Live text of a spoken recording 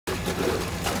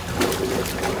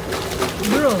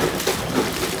go.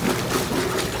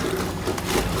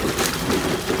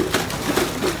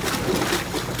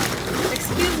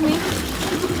 Excuse me.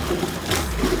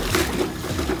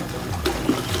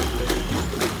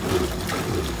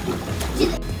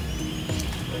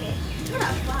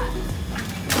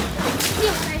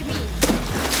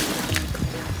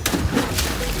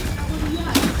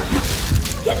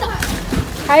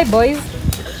 Hi, boys.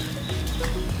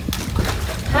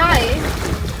 Hi.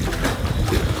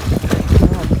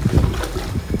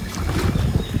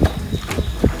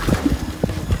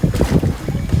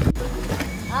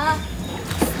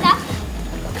 Stop.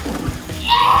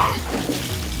 Yeah.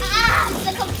 It's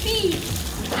like a bee.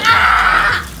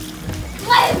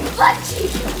 My butt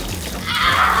cheek.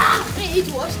 It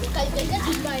was the kind that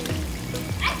is mine.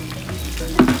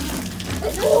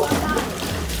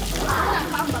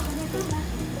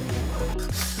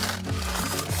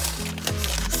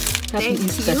 Thank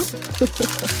you.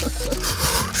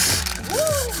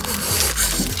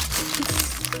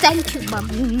 Thank you,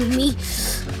 mommy.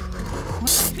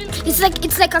 It's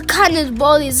like a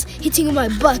cannonball is hitting my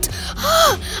butt.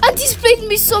 And this sprayed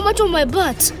me so much on my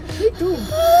butt. Me too.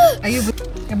 Are you?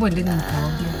 Thank you.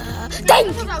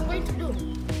 That's what I'm going to do.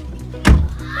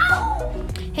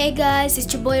 Hey guys,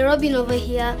 it's your boy Robin over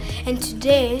here, and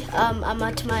today I'm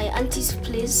at my auntie's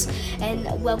place, and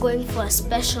we're going for a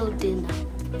special dinner.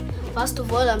 First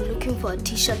of all, I'm looking for a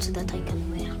t-shirt that I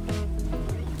can wear.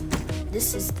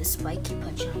 This is the spiky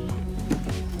pajama.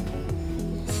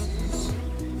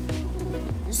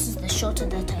 This is the shorter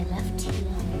that I left here.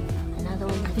 Another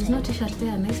one. There's no t-shirt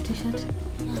there. A nice t-shirt.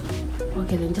 Yeah.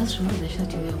 Okay, then just remove the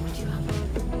shirt you wear. What you have.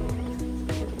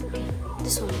 Okay.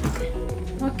 This one. Okay.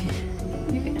 Okay.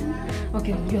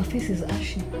 Okay, your face is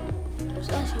ashy. What's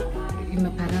ashy?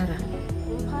 Imeparara.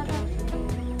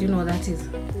 Do you know what that is?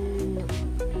 No.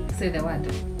 Say the word.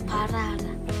 Parara.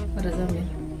 What does that mean?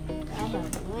 I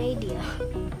have no idea.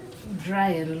 Dry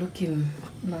and looking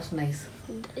not nice.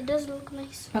 It does look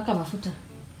nice. Paka mafuta.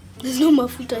 There's no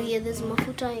mafuta here. There's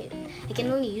mafuta. I can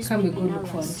only use. Come we go look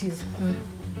for aunties.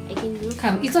 I can look.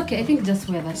 Come, it's okay. I think just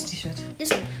wear that t-shirt.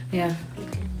 This one. Yeah.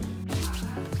 Okay.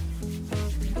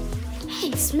 Hey,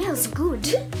 it smells good.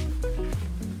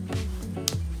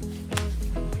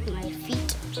 My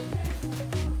feet.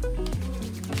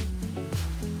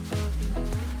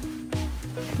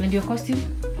 And your costume?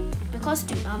 The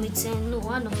costume. It's in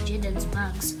one of Jaden's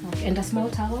bags. Okay. And a small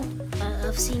towel?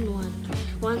 I've seen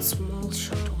one small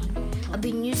short one. I've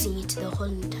been using it the whole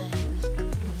entire week.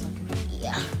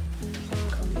 Yeah.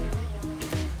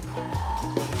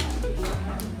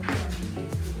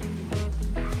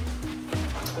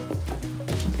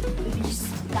 Maybe just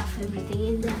stuff everything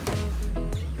in there.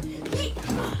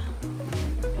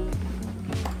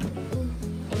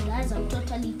 And guys, I'm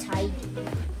totally tidy.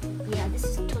 Yeah, this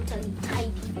is totally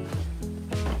tidy.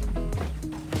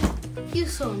 You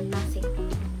saw nothing.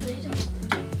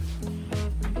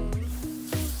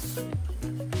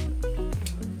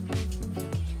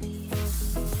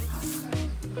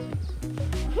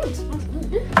 It smells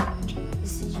good.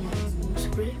 This is your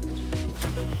spray.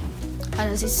 How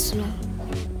does it smell?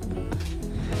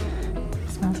 It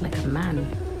smells like a man.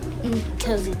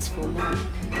 Because it's for men.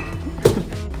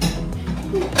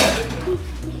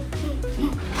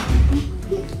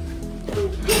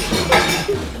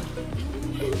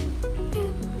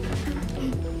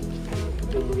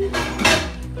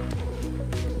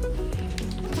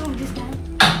 Oh, this guy.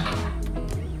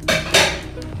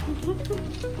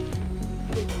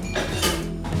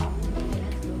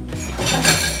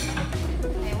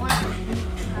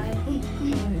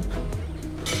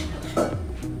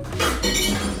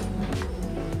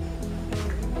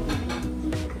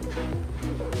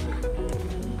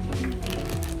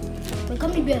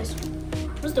 Gummy bears.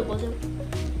 What's the bottom?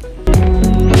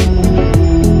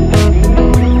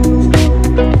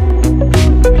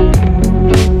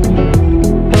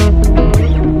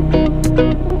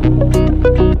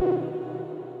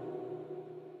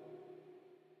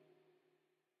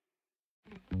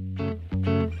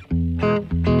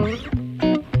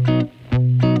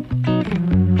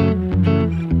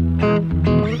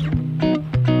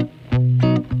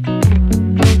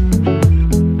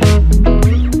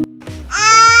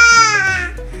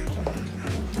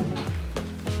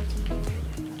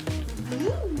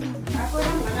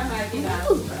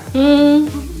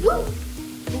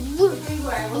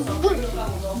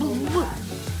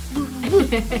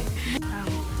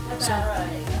 So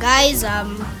guys,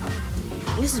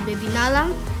 this is baby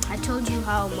Nala. I told you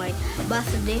how my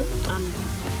birthday,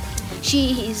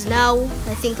 she is now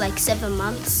I think like 7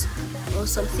 months or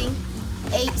something.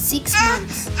 6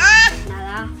 months.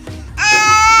 Nala.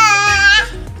 Nala.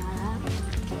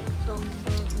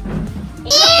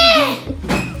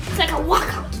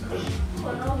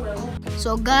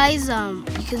 So guys,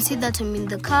 you can see that I'm in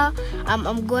the car.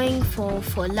 I'm going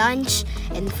for lunch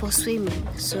and for swimming.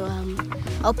 So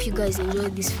I hope you guys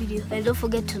enjoyed this video, and don't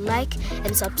forget to like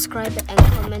and subscribe and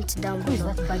comment down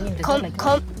below.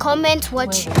 Comment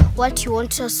what you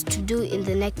want us to do in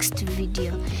the next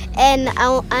video. And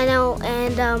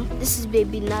this is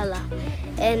baby Nala,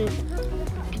 and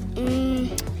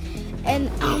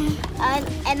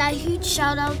a huge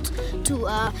shout out to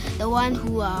the one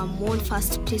who won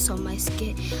first place on my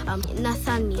scale,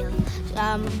 Nathaniel.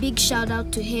 Big shout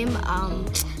out to him.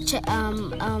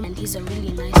 And he's a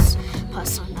really nice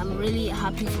person. I'm really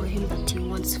happy for him that he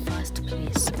won first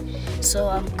place.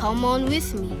 So come on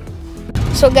with me.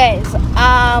 So guys,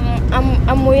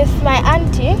 I'm with my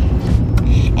auntie,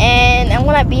 and I'm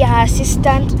gonna be her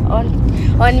assistant on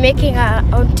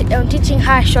teaching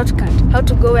her a shortcut, how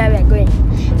to go where we're going.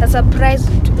 It's a surprise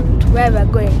to where we're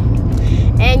going.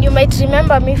 And you might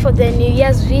remember me for the New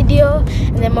Year's video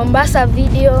and the Mombasa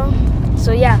video.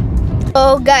 So yeah.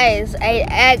 So guys,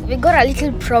 we got a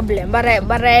little problem, but I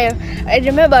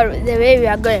remember the way we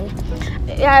are going.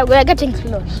 Yeah, we are getting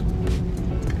close.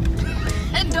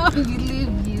 I don't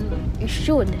believe you. You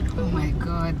should. Oh my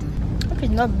god. Hope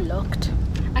it's not blocked.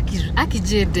 Aki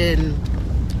Jaden.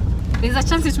 There's a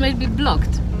chance it might be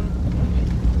blocked.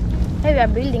 Hey, we are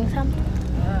building something.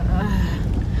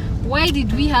 Why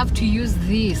did we have to use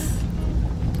this?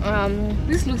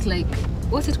 This looks like,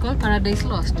 what's it called? Paradise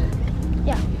Lost?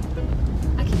 Yeah.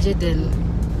 Aki Jaden.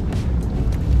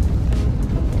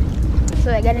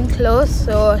 So we're getting close,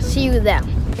 so see you there.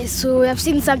 So we have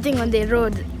seen something on the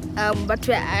road, but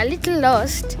we're a little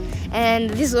lost, and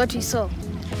this is what we saw.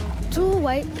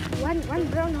 One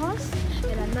brown horse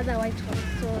and another white horse.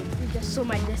 So it's just so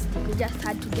majestic. We just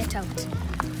had to get out.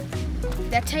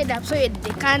 They're tied up so they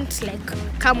can't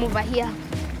like come over here.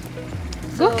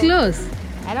 So go close.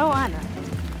 I don't wanna.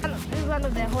 This is one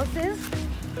of the horses.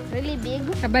 Really big.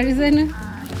 Habari zenu?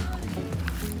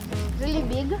 Really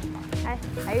big. Hi,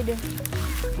 how you doing?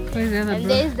 Where's the other and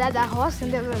there's the other horse,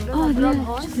 and there's a brown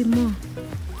horse. More.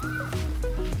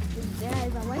 There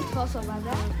is a white horse over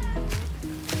there.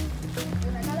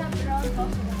 There's another brown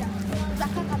horse over there. Is a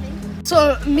car coming?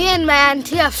 So me and my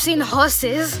auntie have seen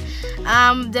horses.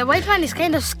 The white one is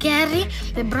kind of scary.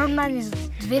 The brown one is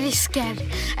very scary.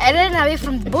 I ran away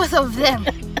from both of them.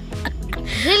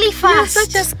 Really fast. You're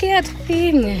such a scared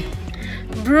thing,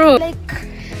 bro.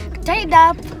 Like tied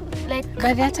up, like.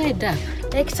 But they're tied up.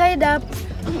 Like tied up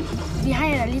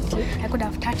behind a little. I could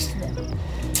have touched them.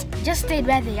 Just stayed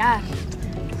where they are.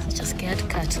 Such a scared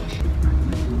cat.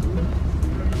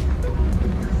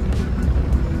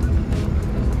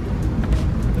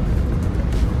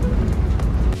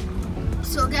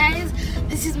 So guys,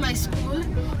 this is my school.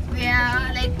 We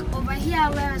are like over here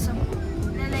where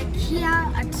we're like here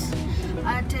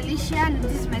at Elysian, and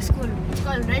this is my school. It's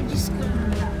called Reggie School.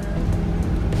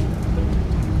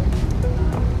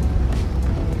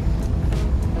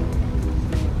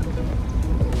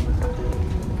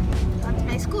 That's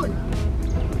my school.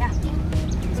 Yeah.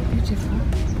 It's beautiful.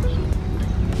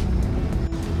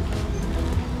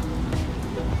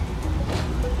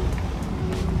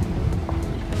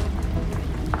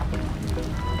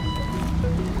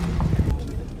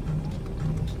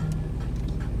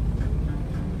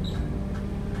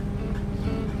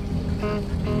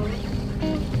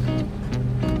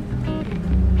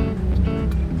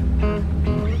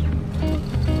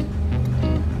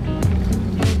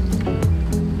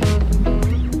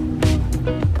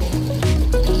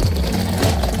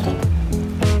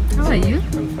 How are you?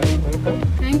 I'm fine, welcome.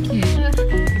 Thank you.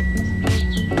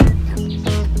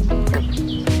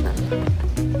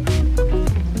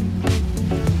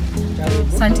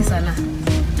 Asante sana.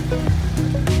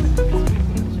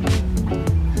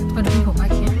 What do people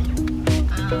park here?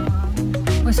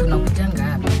 Wewe si unakujanga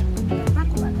hapa.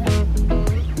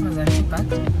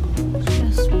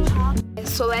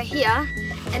 So we're here,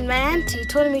 and my auntie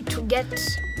told me to get,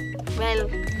 well,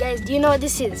 guys, do you know what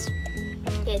this is?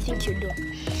 Yeah, I think you do.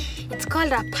 It's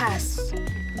called a pass,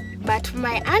 but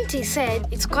my auntie said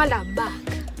it's called a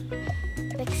bag.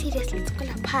 Like seriously, it's called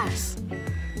a pass.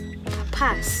 A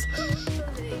pass.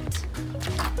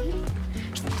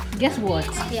 Guess what?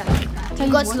 Yeah. Tell We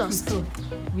me got what lost. we saw.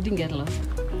 We didn't get lost.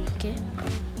 Okay.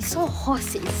 We saw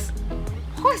horses.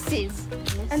 Horses.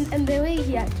 Yes. And the way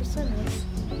here, it was so nice.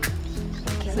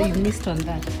 Okay. So you missed on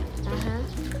that.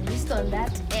 Missed on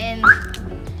that, and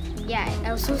yeah,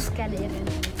 I was so scared even.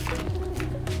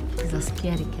 He's a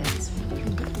scary cat.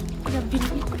 Could have been,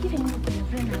 we could even run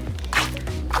away.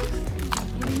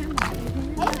 You remember? I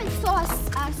even saw us.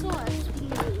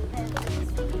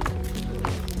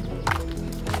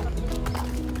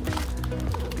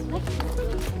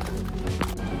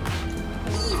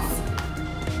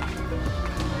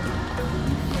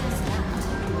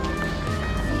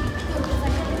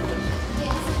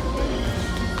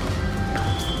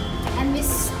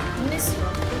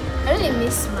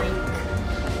 miss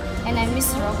Mike. And I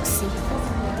miss Roxy.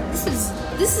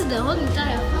 This is the whole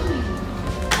entire family.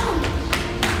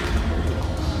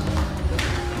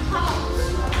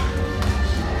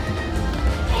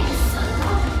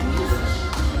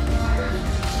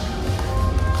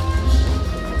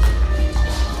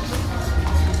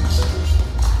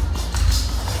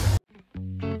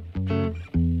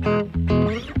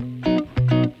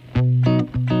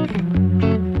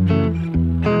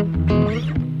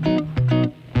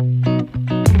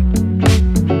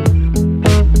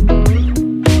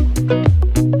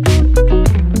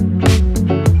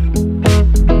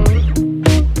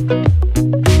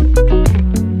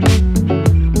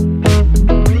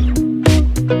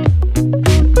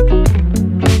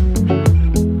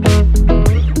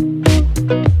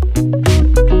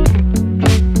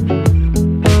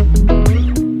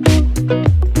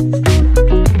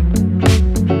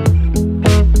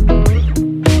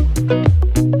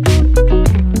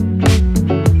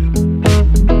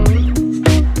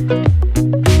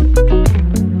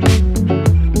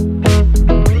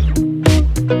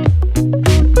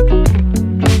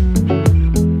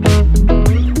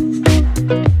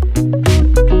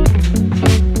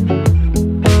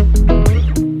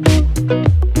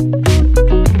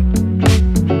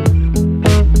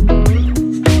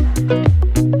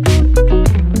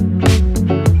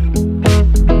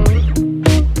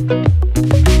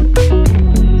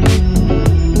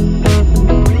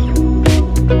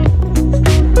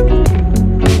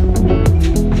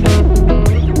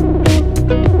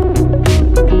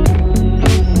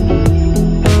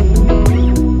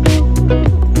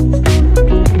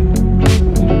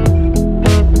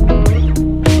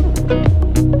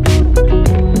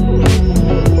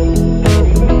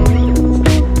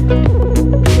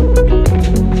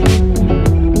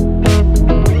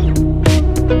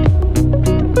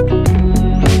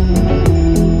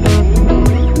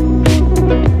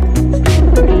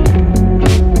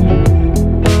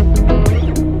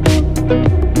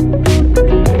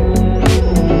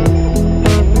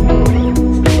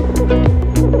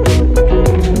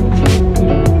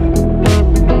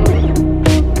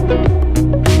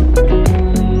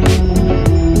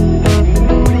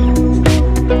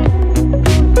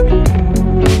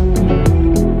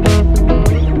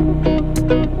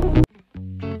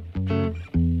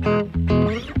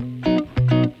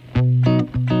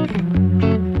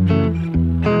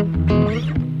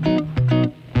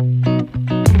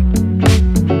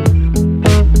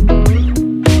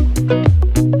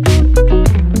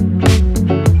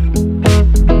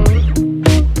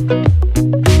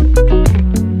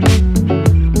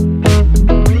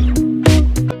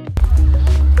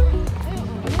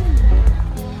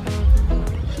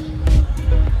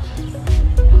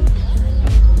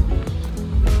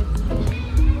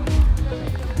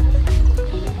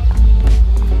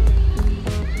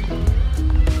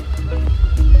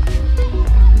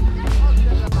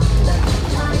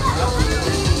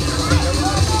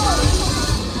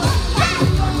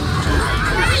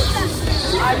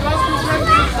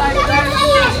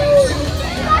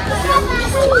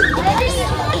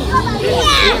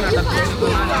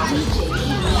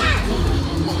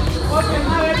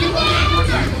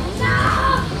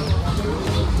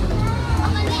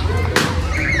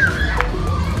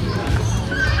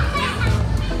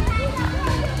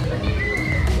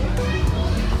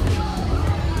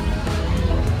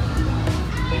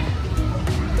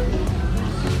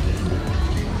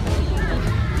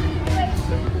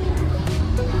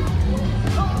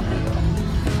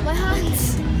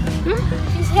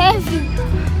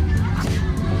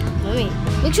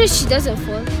 Make sure she doesn't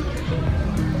fall.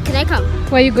 Can I come?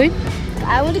 Where are you going?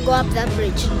 I want to go up that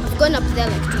bridge. I've gone up there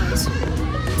like twice.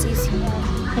 It's easy.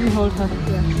 Let me hold her.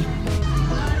 Yeah.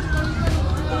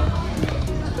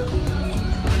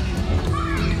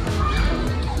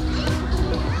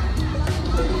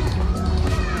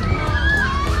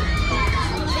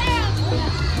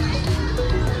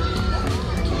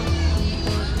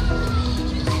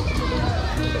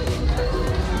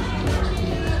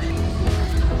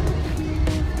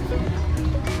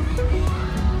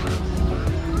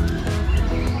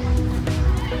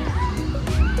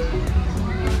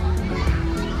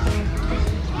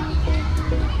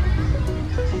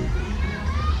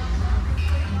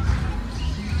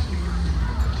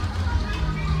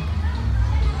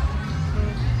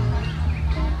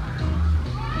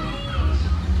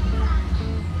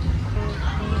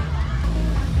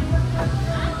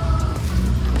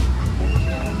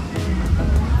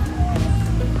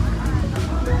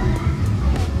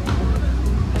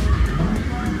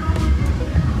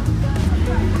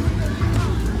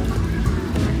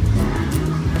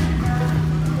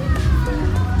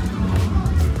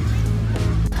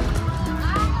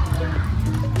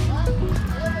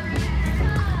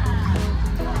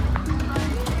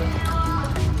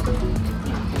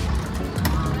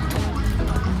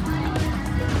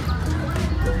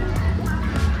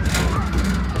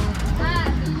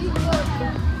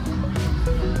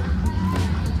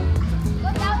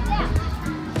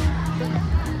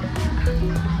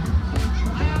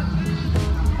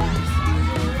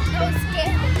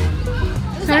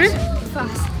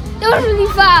 go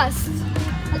really fast.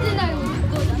 I didn't know you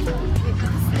would go that fast.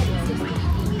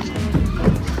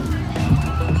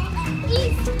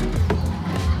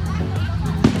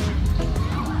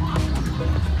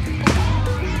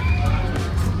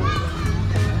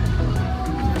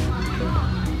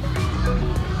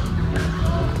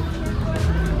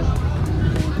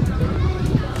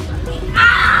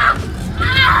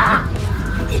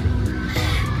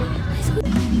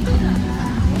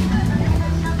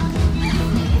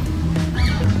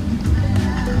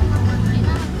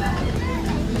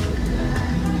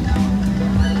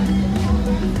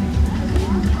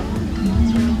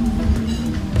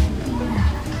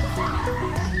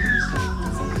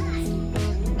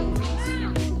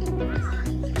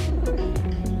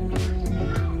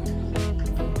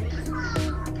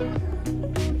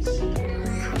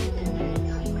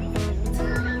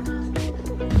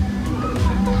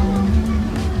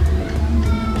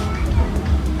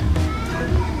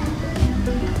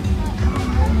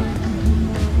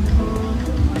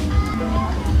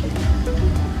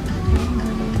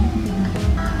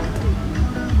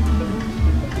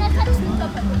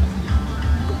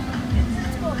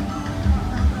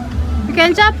 You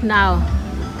can jump now.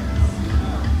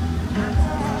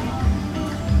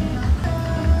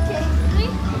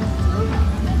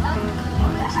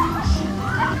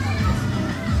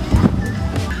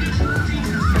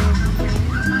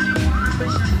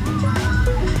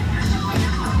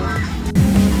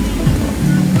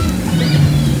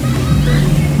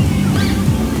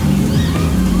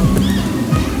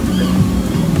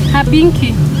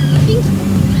 Habinki.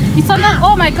 It's on the,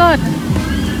 oh my god.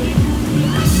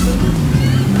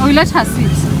 Oh, let her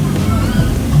sit.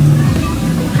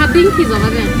 Habinki is over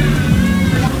there.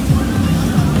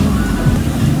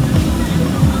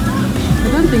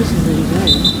 I don't think she's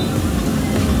enjoying.